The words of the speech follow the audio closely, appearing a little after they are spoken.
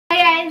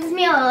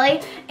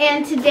Lily,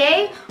 and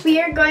today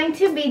we are going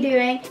to be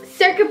doing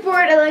circuit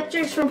board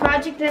electrics from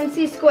Project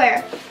MC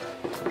Square.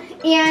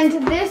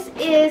 And this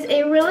is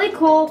a really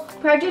cool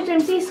Project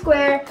MC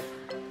Square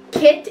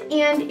kit,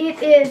 and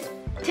it is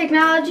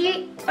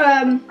technology,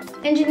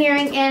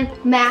 engineering, and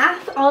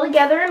math all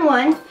together in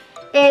one.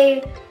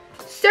 A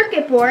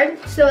circuit board,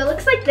 so it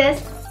looks like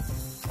this,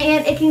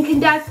 and it can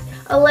conduct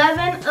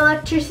 11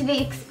 electricity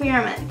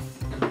experiments.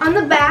 On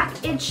the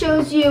back, it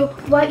shows you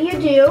what you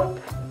do.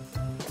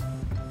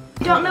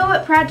 If you don't know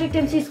what Project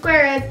MC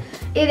Square is,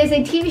 it is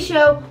a TV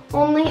show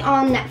only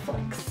on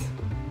Netflix.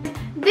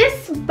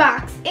 This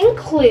box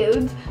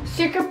includes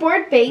circuit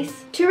board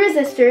base, 2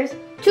 resistors,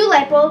 2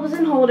 light bulbs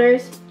and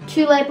holders,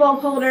 2 light bulb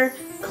holder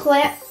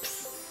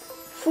clips,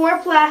 4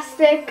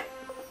 plastic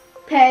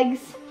pegs,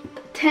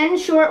 10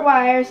 short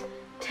wires,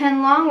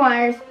 10 long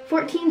wires,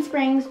 14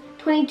 springs,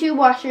 22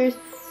 washers,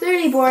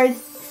 30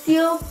 boards,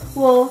 steel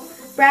wool,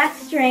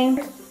 brass string,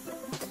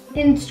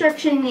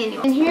 instruction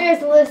manual. And here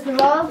is a list of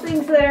all the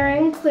things that are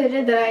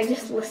included that I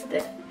just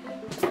listed.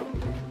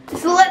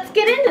 So let's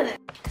get into this.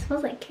 It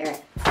smells like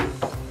carrots.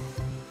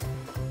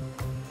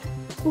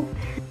 Ooh.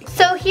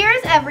 So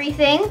here's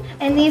everything,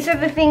 and these are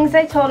the things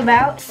I told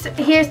about. So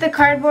here's the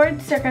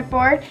cardboard circuit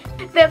board,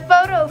 the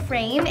photo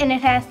frame, and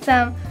it has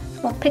some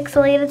small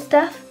pixelated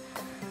stuff,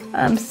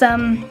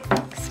 some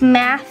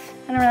math.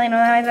 I don't really know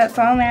why that's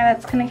on there.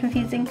 That's kind of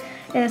confusing.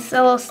 It's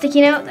a little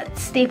sticky note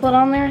that's stapled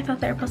on there. I thought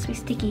they were supposed to be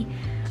sticky.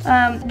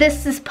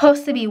 This is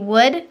supposed to be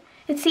wood,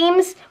 it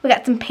seems. We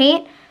got some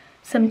paint,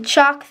 some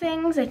chalk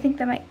things. I think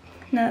that might,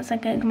 no, it's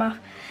not gonna come off.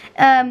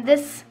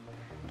 This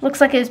looks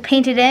like it was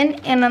painted in,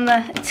 and on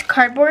the, it's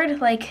cardboard,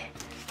 like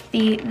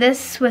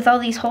this with all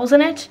these holes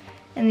in it,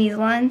 and these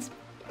lines.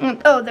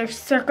 Oh, there's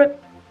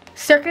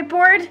circuit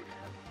board.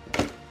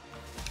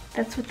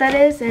 That's what that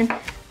is, and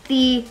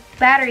the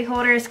battery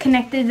holder is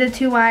connected to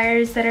 2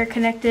 wires that are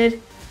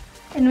connected.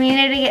 And we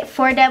need to get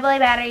 4 AA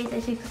batteries.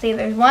 As you can see,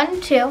 there's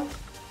 1, 2.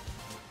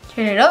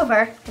 Turn it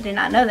over. I did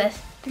not know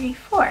this. 3,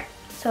 4.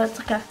 So it's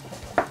like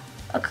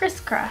a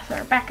crisscross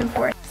or back and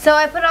forth. So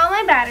I put all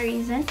my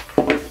batteries in.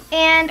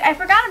 And I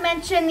forgot to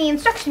mention the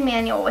instruction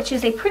manual, which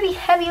is a pretty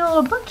heavy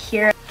little book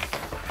here.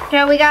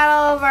 Here we got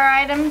all of our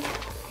items.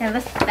 Yeah,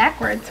 this is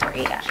backwards for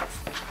you guys.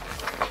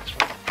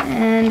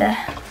 And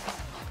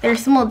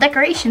there's some little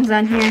decorations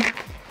on here.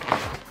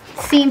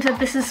 Seems that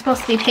this is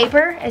supposed to be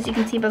paper, as you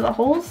can see by the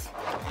holes.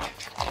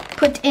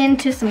 Put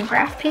into some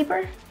graph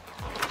paper.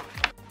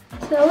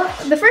 So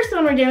the first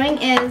one we're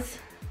doing is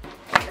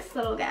this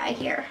little guy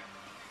here.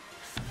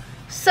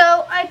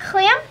 So I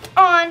clamped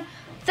on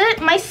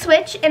my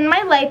switch and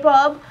my light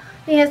bulb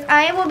because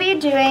I will be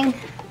doing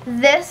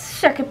this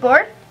circuit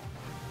board.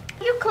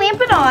 You clamp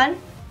it on.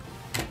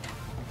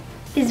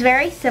 It's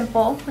very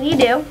simple. What you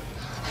do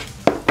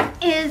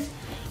is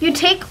you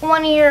take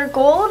one of your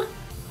gold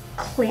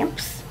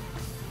clamps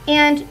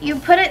and you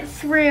put it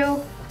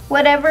through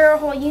whatever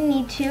hole you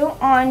need to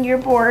on your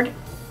board,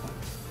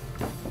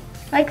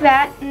 like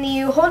that, and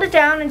you hold it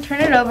down and turn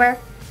it over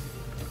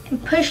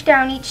and push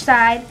down each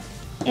side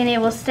and it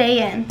will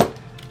stay in.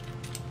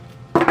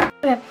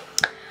 Okay.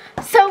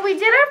 So we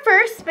did our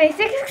first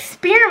basic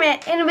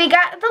experiment and we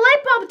got the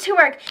light bulb to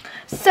work.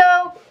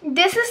 So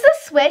this is the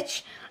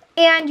switch,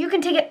 and you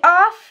can take it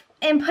off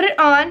and put it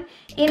on,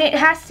 and it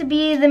has to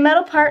be the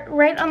metal part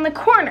right on the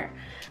corner.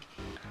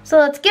 So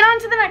let's get on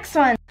to the next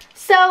one.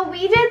 So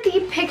we did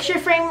the picture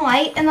frame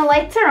light, and the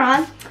lights are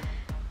on.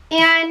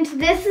 And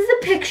this is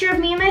a picture of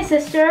me and my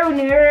sister when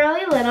we were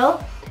really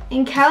little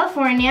in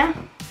California.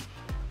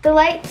 The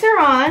lights are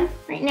on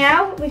right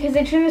now because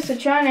I turned the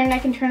switch on, and I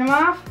can turn them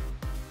off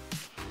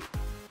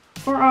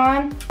or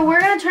on. We're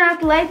gonna turn off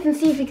the lights and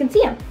see if you can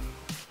see them.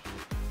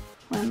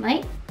 1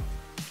 light,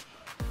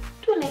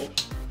 2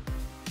 light.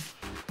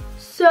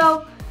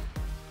 So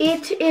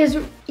it is,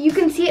 you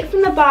can see it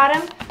from the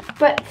bottom,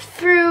 but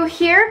through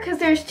here, because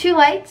there's 2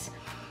 lights,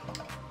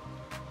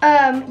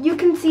 you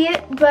can see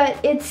it, but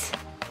it's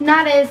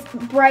not as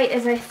bright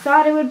as I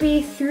thought it would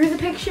be through the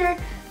picture,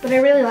 but I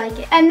really like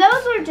it. And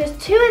those are just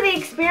 2 of the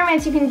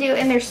experiments you can do,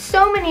 and there's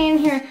so many in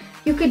here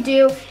you could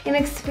do an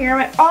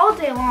experiment all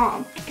day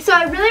long. So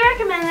I really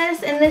recommend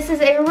this, and this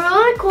is a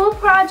really cool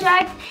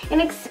project, an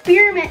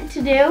experiment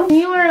to do.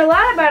 You learn a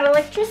lot about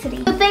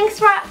electricity. So thanks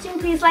for watching.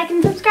 Please like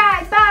and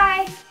subscribe.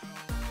 Bye!